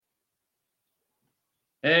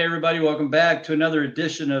Hey, everybody, welcome back to another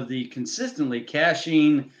edition of the consistently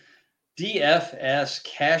cashing DFS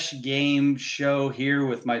cash game show here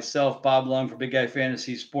with myself, Bob Lung for Big Guy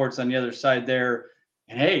Fantasy Sports on the other side there.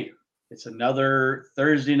 And hey, it's another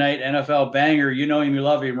Thursday night NFL banger. You know him, you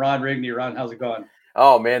love him, Ron Rigney. Ron, how's it going?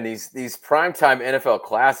 Oh man, these primetime NFL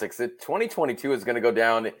classics. 2022 is going to go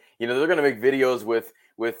down. They're going to make videos with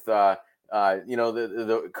the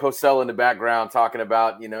Cosell in the background talking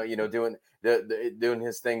about doing doing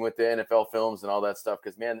his thing with the NFL films and all that stuff.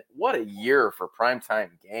 Because man, what a year for primetime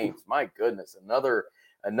games! My goodness, another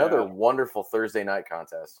Yeah. wonderful Thursday night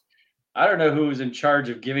contest. I don't know who was in charge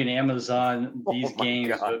of giving Amazon these Oh my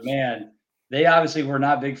games, but gosh. man, they obviously were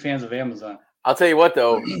not big fans of Amazon. I'll tell you what,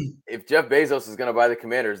 though, if Jeff Bezos is going to buy the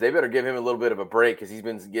Commanders, they better give him a little bit of a break because he's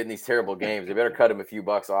been getting these terrible games. They better cut him a few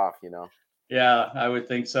bucks off. Yeah, I would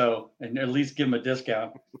think so, and at least give them a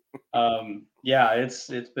discount. Yeah, it's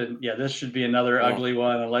been this should be another Mm, ugly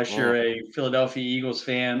one unless you're mm. a Philadelphia Eagles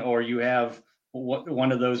fan or you have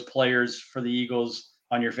one of those players for the Eagles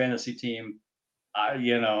on your fantasy team.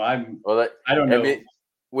 Well, I don't I know. mean,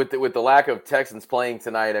 with the lack of Texans playing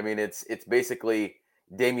tonight, I mean, it's basically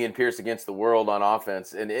Damian Pierce against the world on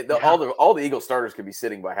offense, and Yeah, all the Eagle starters could be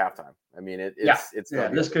sitting by halftime. I mean, yeah, it's going yeah.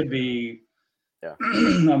 to be This ugly. could be Yeah.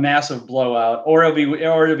 a massive blowout, or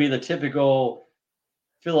it'll be the typical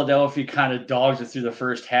Philadelphia kind of dogs it through the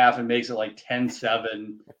first half and makes it like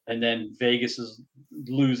 10-7, and then Vegas is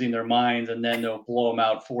losing their minds, and then they'll blow them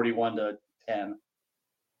out 41-10.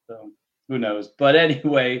 So who knows? But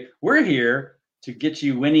anyway, we're here to get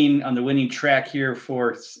you winning on the winning track here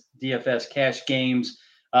for DFS cash games.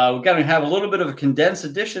 We're going to have a little bit of a condensed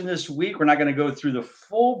edition this week. We're not going to go through the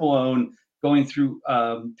full blown going through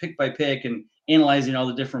pick by pick and analyzing all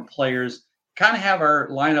the different players. Kind of have our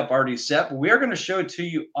lineup already set, but we are going to show it to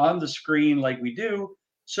you on the screen like we do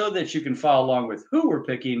so that you can follow along with who we're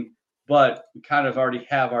picking. But we kind of already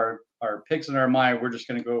have our picks in our mind. We're just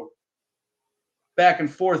going to go back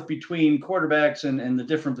and forth between quarterbacks and the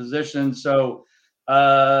different positions. So,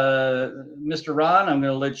 Mr. Ron, I'm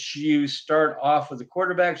going to let you start off with the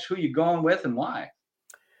quarterbacks. Who you going with and why?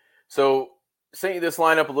 So sent you this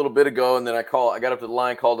lineup a little bit ago, and then I got up to the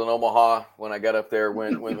line, called in Omaha when I got up there.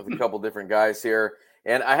 Went with a couple different guys here,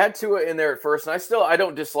 and I had Tua in there at first, and I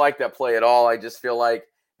don't dislike that play at all. I just feel like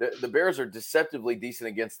the Bears are deceptively decent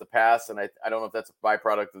against the pass, and I don't know if that's a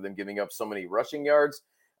byproduct of them giving up so many rushing yards.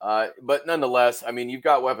 But nonetheless, I mean, you've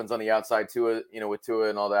got weapons on the outside, Tua, with Tua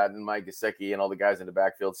and all that, and Mike Gesicki and all the guys in the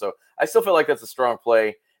backfield. So I still feel like that's a strong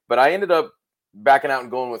play. But I ended up backing out and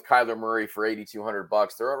going with Kyler Murray for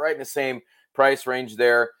 $8,200. They're right in the same price range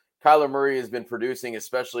there. Kyler Murray has been producing,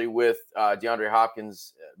 especially with DeAndre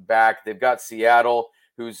Hopkins back. They've got Seattle,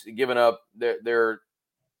 who's given up their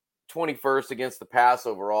 21st against the pass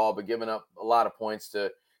overall, but giving up a lot of points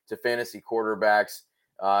to fantasy quarterbacks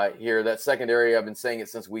here. That secondary, I've been saying it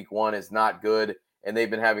since week one, is not good, and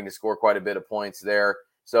they've been having to score quite a bit of points there.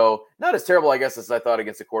 So not as terrible, I guess, as I thought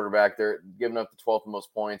against a quarterback. They're giving up the 12th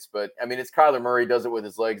most points, but I mean, it's Kyler Murray, does it with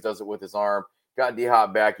his legs, does it with his arm. Got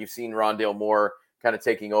D-Hop back. You've seen Rondale Moore kind of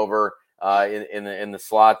taking over in the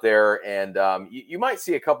slot there, and you might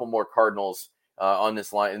see a couple more Cardinals on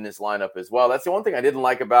this line in this lineup as well. That's the one thing I didn't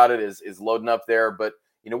like about it is loading up there, but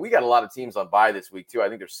we got a lot of teams on bye this week too. I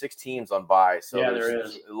think there's 6 teams on bye, so Yeah, there's there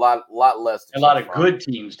is a lot less to a lot choose of from. good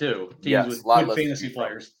teams too. Teams Yes, with a lot good less to fantasy choose from.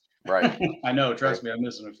 players. Right, I know. right. Trust me, I'm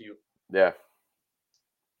missing a few. Yeah.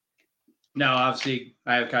 Now, obviously,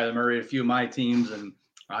 I have Kyler Murray, a few of my teams, and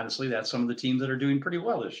honestly, that's some of the teams that are doing pretty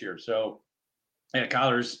well this year. So, yeah,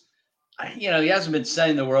 Kyler's, he hasn't been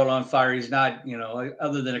setting the world on fire. He's not,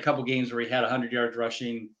 other than a couple games where he had 100 yards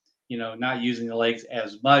rushing, not using the legs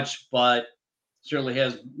as much, but certainly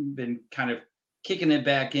has been kind of kicking it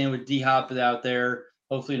back in with D Hop out there.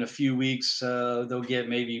 Hopefully, in a few weeks, they'll get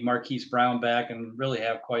maybe Marquise Brown back and really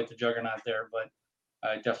have quite the juggernaut there. But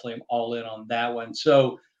I definitely am all in on that one.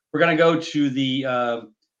 So we're going to go to the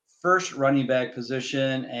first running back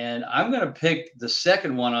position, and I'm going to pick the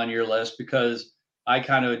second one on your list because I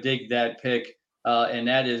kind of dig that pick, and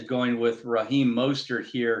that is going with Raheem Mostert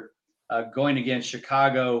here, going against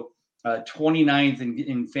Chicago, 29th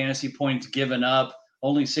in fantasy points given up,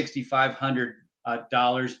 only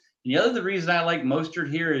 $6,500. And the reason I like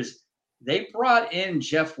Mostert here is they brought in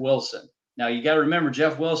Jeff Wilson. Now you got to remember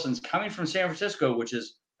Jeff Wilson's coming from San Francisco, which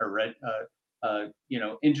is a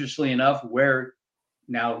interestingly enough, where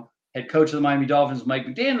now head coach of the Miami Dolphins, Mike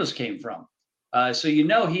McDaniels, came from. So he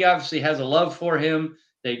obviously has a love for him.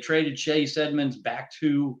 They traded Chase Edmonds back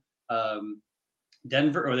to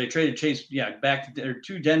Denver, or they traded Chase, back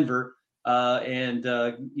to Denver, and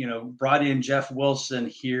brought in Jeff Wilson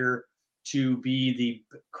here. to be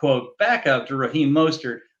the quote backup to Raheem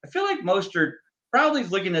Mostert. I feel like Mostert probably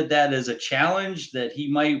is looking at that as a challenge that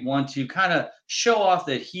he might want to kind of show off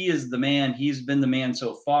that he is the man. He's been the man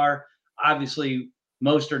so far. Obviously,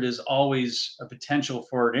 Mostert is always a potential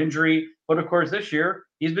for an injury, but of course, this year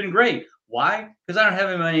he's been great. Why? Because I don't have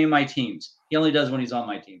him on any of my teams. He only does when he's on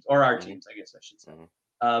my teams or our teams, I guess I should say.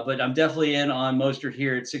 But I'm definitely in on Mostert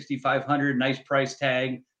here at 6,500. Nice price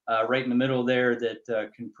tag right in the middle there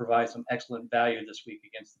that can provide some excellent value this week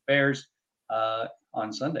against the Bears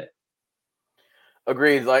on Sunday.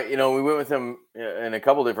 Agreed. Like, we went with him in a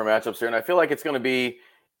couple different matchups here, and I feel like it's going to be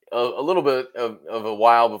a little bit of a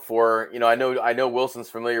while before, I know Wilson's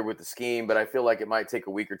familiar with the scheme, but I feel like it might take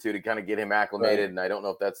a week or two to kind of get him acclimated. Right. And I don't know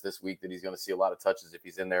if that's this week that he's going to see a lot of touches if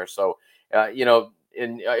he's in there. So,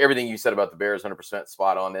 and everything you said about the Bears, 100%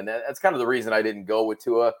 spot on. And that's kind of the reason I didn't go with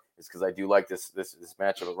Tua, is because I do like this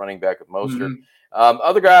matchup of running back with Mostert.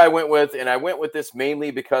 Other guy I went with, and I went with this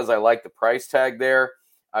mainly because I like the price tag there.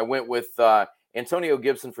 I went with Antonio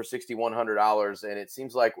Gibson for $6,100, and it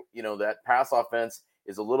seems like that pass offense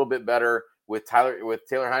is a little bit better with Taylor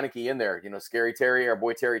Heineke in there. Scary Terry, our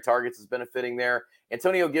boy Terry Targets, is benefiting there.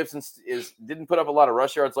 Antonio Gibson didn't put up a lot of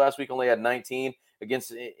rush yards last week, only had 19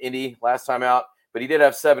 against Indy last time out, but he did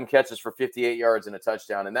have 7 catches for 58 yards and a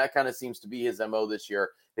touchdown, and that kind of seems to be his MO this year.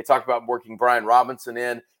 They talked about working Brian Robinson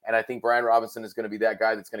in, and I think Brian Robinson is going to be that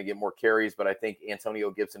guy that's going to get more carries, but I think Antonio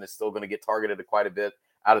Gibson is still going to get targeted quite a bit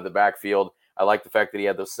out of the backfield. I like the fact that he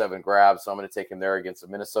had those 7 grabs, so I'm going to take him there against the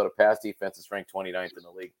Minnesota pass defense. It's ranked 29th in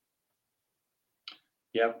the league.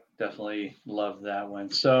 Yep, definitely love that one.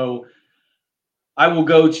 So I will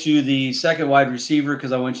go to the second wide receiver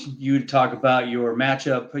because I want you to talk about your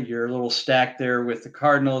matchup, your little stack there with the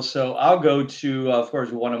Cardinals. So I'll go to, of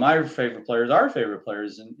course, one of my favorite players, our favorite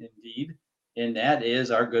players indeed, and that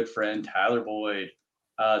is our good friend Tyler Boyd.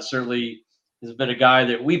 Certainly has been a guy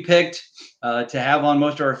that we picked to have on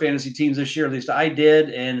most of our fantasy teams this year. At least I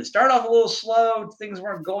did. And it started off a little slow. Things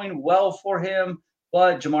weren't going well for him.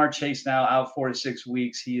 But Jamar Chase now out 4 to 6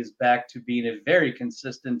 weeks. He is back to being a very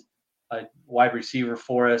consistent wide receiver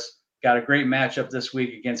for us. Got a great matchup this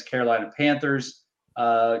week against Carolina Panthers.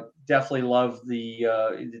 Definitely love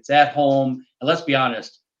it's at home. And let's be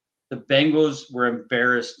honest, the Bengals were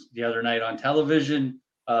embarrassed the other night on television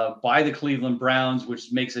by the Cleveland Browns,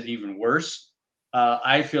 which makes it even worse.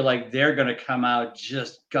 I feel like they're going to come out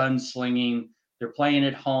just gunslinging. They're playing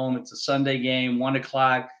at home. It's a Sunday game, 1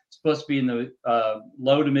 o'clock. It's supposed to be in the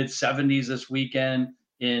low to mid 70s this weekend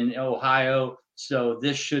in Ohio. So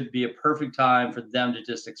this should be a perfect time for them to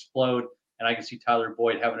just explode. And I can see Tyler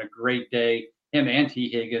Boyd having a great day, him and T.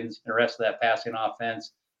 Higgins, and the rest of that passing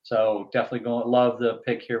offense. So definitely love the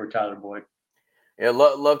pick here with Tyler Boyd. Yeah,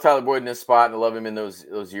 love Tyler Boyd in this spot, and I love him in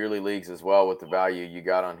those yearly leagues as well with the value you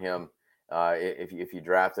got on him if you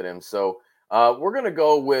drafted him. So we're going to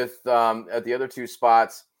go with at the other 2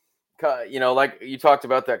 spots. Like you talked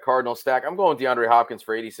about that Cardinal stack, I'm going with DeAndre Hopkins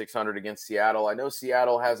for 8,600 against Seattle. I know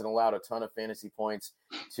Seattle hasn't allowed a ton of fantasy points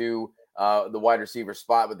to the wide receiver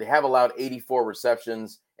spot, but they have allowed 84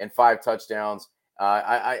 receptions and 5 touchdowns.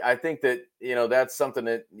 I think that, that's something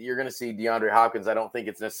that you're going to see DeAndre Hopkins. I don't think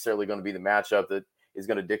it's necessarily going to be the matchup that is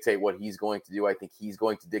going to dictate what he's going to do. I think he's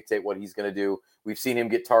going to dictate what he's going to do. We've seen him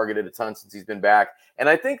get targeted a ton since he's been back. And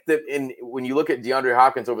I think that when you look at DeAndre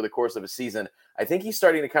Hopkins over the course of a season, I think he's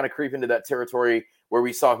starting to kind of creep into that territory where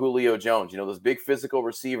we saw Julio Jones, those big physical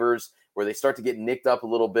receivers where they start to get nicked up a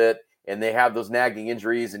little bit and they have those nagging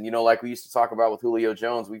injuries. And, like we used to talk about with Julio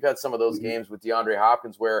Jones, we've had some of those games with DeAndre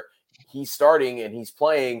Hopkins where he's starting and he's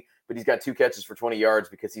playing, but he's got 2 catches for 20 yards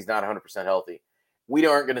because he's not 100% healthy. We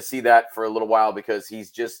aren't going to see that for a little while because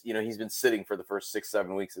he's just, he's been sitting for the first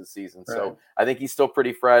 6-7 weeks of the season. Right. So I think he's still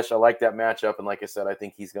pretty fresh. I like that matchup. And like I said, I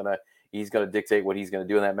think he's going to dictate what he's going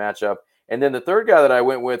to do in that matchup. And then the third guy that I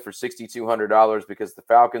went with for $6,200 because the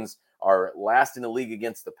Falcons are last in the league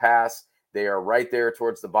against the pass. They are right there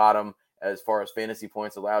towards the bottom as far as fantasy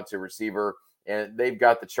points allowed to receiver. And they've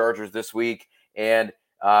got the Chargers this week. And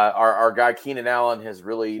our guy Keenan Allen has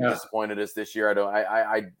really disappointed us this year.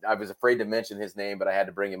 I was afraid to mention his name, but I had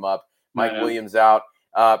to bring him up. Mike Williams out.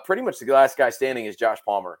 Pretty much the last guy standing is Josh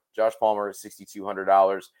Palmer. Josh Palmer is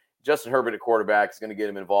 $6,200. Justin Herbert at quarterback is going to get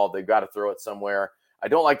him involved. They've got to throw it somewhere. I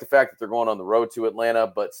don't like the fact that they're going on the road to Atlanta,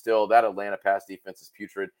 but still that Atlanta pass defense is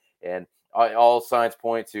putrid. And all signs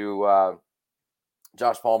point to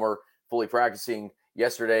Josh Palmer fully practicing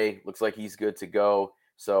yesterday. Looks like he's good to go.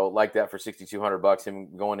 So like that for $6,200,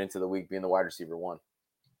 him going into the week being the wide receiver 1.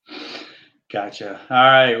 Gotcha. All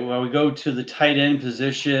right. Well, we go to the tight end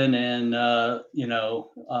position, and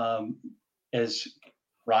as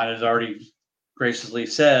Ron has already graciously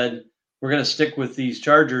said, we're going to stick with these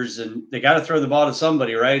Chargers, and they got to throw the ball to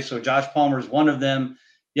somebody, right? So Josh Palmer is one of them.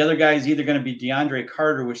 The other guy is either going to be DeAndre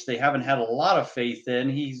Carter, which they haven't had a lot of faith in.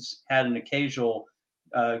 He's had an occasional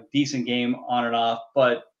decent game on and off,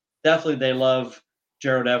 but definitely they love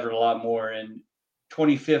Gerald Everett a lot more. And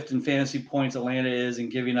 25th in fantasy points Atlanta is in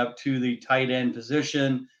giving up to the tight end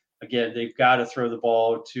position. Again, they've got to throw the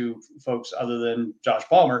ball to folks other than Josh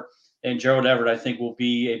Palmer. And Gerald Everett, I think, will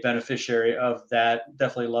be a beneficiary of that.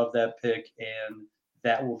 Definitely love that pick. And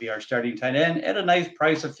that will be our starting tight end at a nice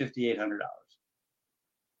price of $5,800.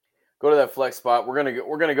 Go to that flex spot. We're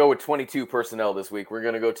gonna go with 22 personnel this week. We're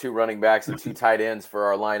gonna go 2 running backs and 2 tight ends for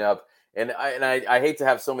our lineup. And I hate to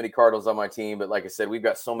have so many Cardinals on my team, but like I said, we've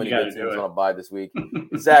got so many good teams on a bye this week.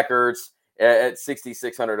 Zach Ertz at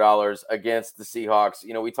 $6,600 against the Seahawks.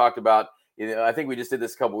 We talked about. I think we just did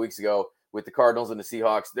this a couple weeks ago with the Cardinals and the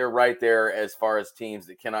Seahawks. They're right there as far as teams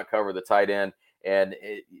that cannot cover the tight end. And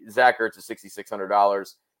Zach Ertz is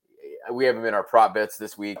 $6,600. We have him in our prop bets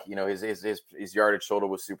this week. His yardage total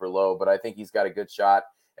was super low, but I think he's got a good shot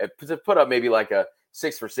to put up maybe like a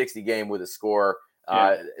 6 for 60 game with a score.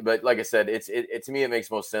 Yeah. But like I said, it to me, it makes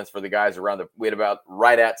most sense for the guys around we had about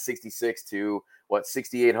right at 66 to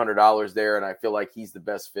 $6,800 there. And I feel like he's the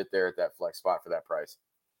best fit there at that flex spot for that price.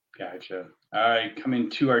 Gotcha. All right. Coming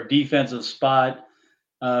to our defensive spot.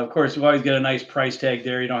 Of course, we always get a nice price tag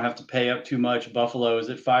there. You don't have to pay up too much. Buffalo is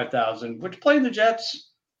at $5,000, which playing the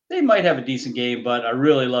Jets, they might have a decent game, but I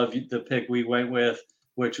really love the pick we went with,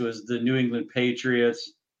 which was the New England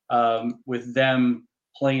Patriots, with them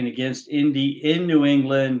playing against Indy in New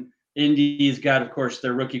England. Indy's got, of course,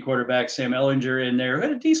 their rookie quarterback, Sam Ehlinger, in there, who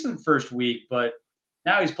had a decent first week, but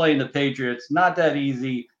now he's playing the Patriots. Not that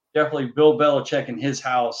easy. Definitely Bill Belichick in his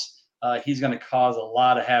house. He's going to cause a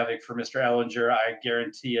lot of havoc for Mr. Ehlinger. I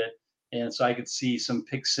guarantee it. And so I could see some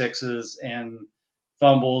pick sixes and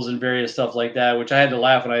fumbles and various stuff like that, which I had to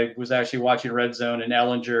laugh when I was actually watching Red Zone and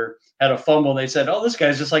Ehlinger had a fumble. And they said, "Oh, this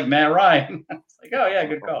guy's just like Matt Ryan." It's like, oh, yeah,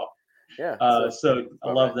 good call. Yeah. So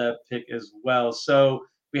I love that pick as well. So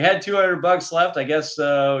we had $200 left. I guess,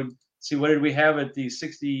 see, what did we have at the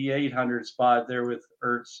 6,800 spot there with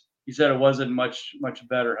Ertz? You said it wasn't much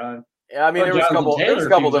better, huh? Yeah, I mean, there was a couple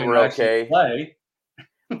that were okay.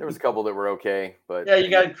 There was a couple that were okay, but yeah, you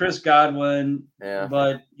got Chris Godwin. Yeah,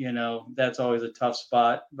 but that's always a tough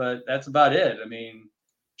spot. But that's about it. I mean,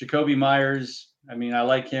 Jacoby Myers. I mean, I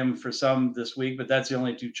like him for some this week, but that's the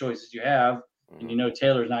only 2 choices you have, and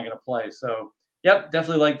Taylor's not going to play. So, yep,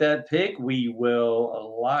 definitely like that pick. We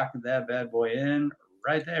will lock that bad boy in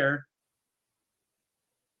right there.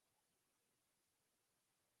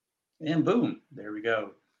 And boom, there we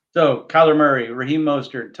go. So Kyler Murray, Raheem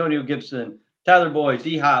Mostert, Antonio Gibson, Tyler Boyd,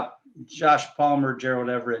 D-Hop, Josh Palmer, Gerald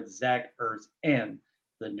Everett, Zach Ertz, and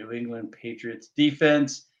the New England Patriots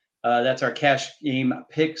defense. That's our cash game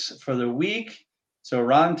picks for the week. So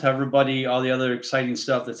Ron, to everybody, all the other exciting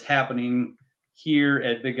stuff that's happening here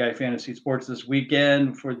at Big Guy Fantasy Sports this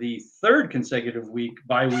weekend for the 3rd consecutive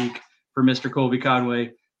bye week for Mr. Colby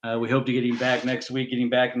Conway. We hope to get him back next week, getting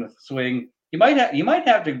back in the swing. You might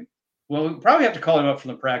have to. Well, we'll probably have to call him up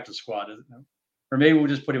from the practice squad, or maybe we'll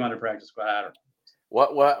just put him on the practice squad. I don't know.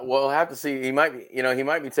 What we'll have to see. He might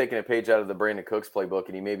be taking a page out of the Brandon Cooks playbook,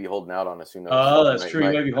 and he may be holding out on us. Who knows? Oh, that's true.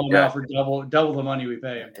 He might be holding out for double the money we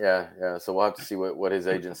pay him. Yeah. So we'll have to see what his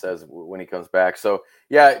agent says when he comes back. So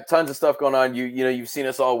yeah, tons of stuff going on. You've seen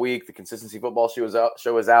us all week. The Consistency Football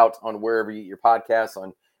Show is out on wherever you get your podcasts,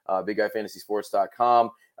 on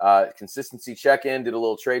BigGuyFantasySports.com. Consistency check-in, did a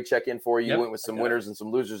little trade check-in for you. Went with some winners and some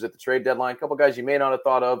losers at the trade deadline. A couple guys you may not have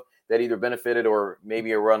thought of that either benefited or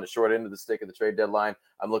maybe were on the short end of the stick at the trade deadline.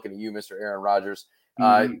 I'm looking at you, Mr. Aaron Rodgers.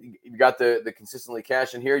 You got the consistently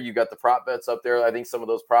cash in here. You got the prop bets up there. I think some of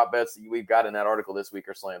those prop bets that we've got in that article this week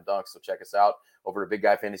are slam dunks. So check us out over at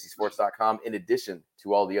BigGuyFantasySports.com. In addition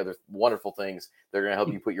to all the other wonderful things, they're going to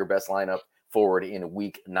help you put your best lineup forward in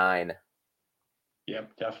week 9.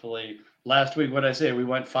 Yep, definitely. Last week, what I say, we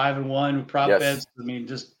went 5-1 with prop bets. I mean,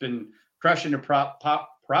 just been crushing the prop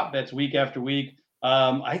bets week after week.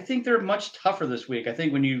 I think they're much tougher this week. I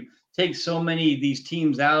think when you take so many of these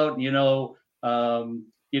teams out, and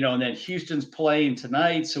then Houston's playing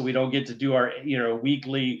tonight, so we don't get to do our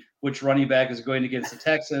weekly which running back is going against the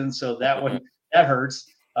Texans. So that one that hurts.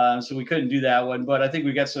 So we couldn't do that one, but I think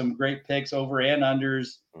we got some great picks over and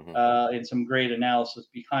unders, and some great analysis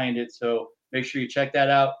behind it. So make sure you check that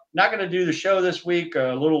out. Not going to do the show this week.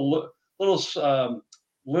 A little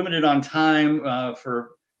limited on time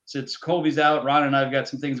since Colby's out. Ron and I've got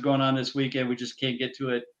some things going on this weekend. We just can't get to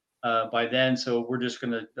it by then. So we're just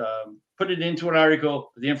going to put it into an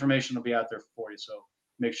article. The information will be out there for you. So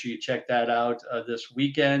make sure you check that out this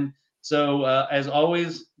weekend. So as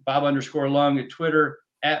always, Bob_Lung at Twitter,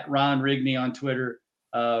 at Ron Rigney on Twitter.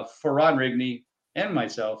 For Ron Rigney and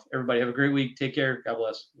myself, everybody have a great week. Take care. God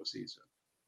bless. We'll see you soon.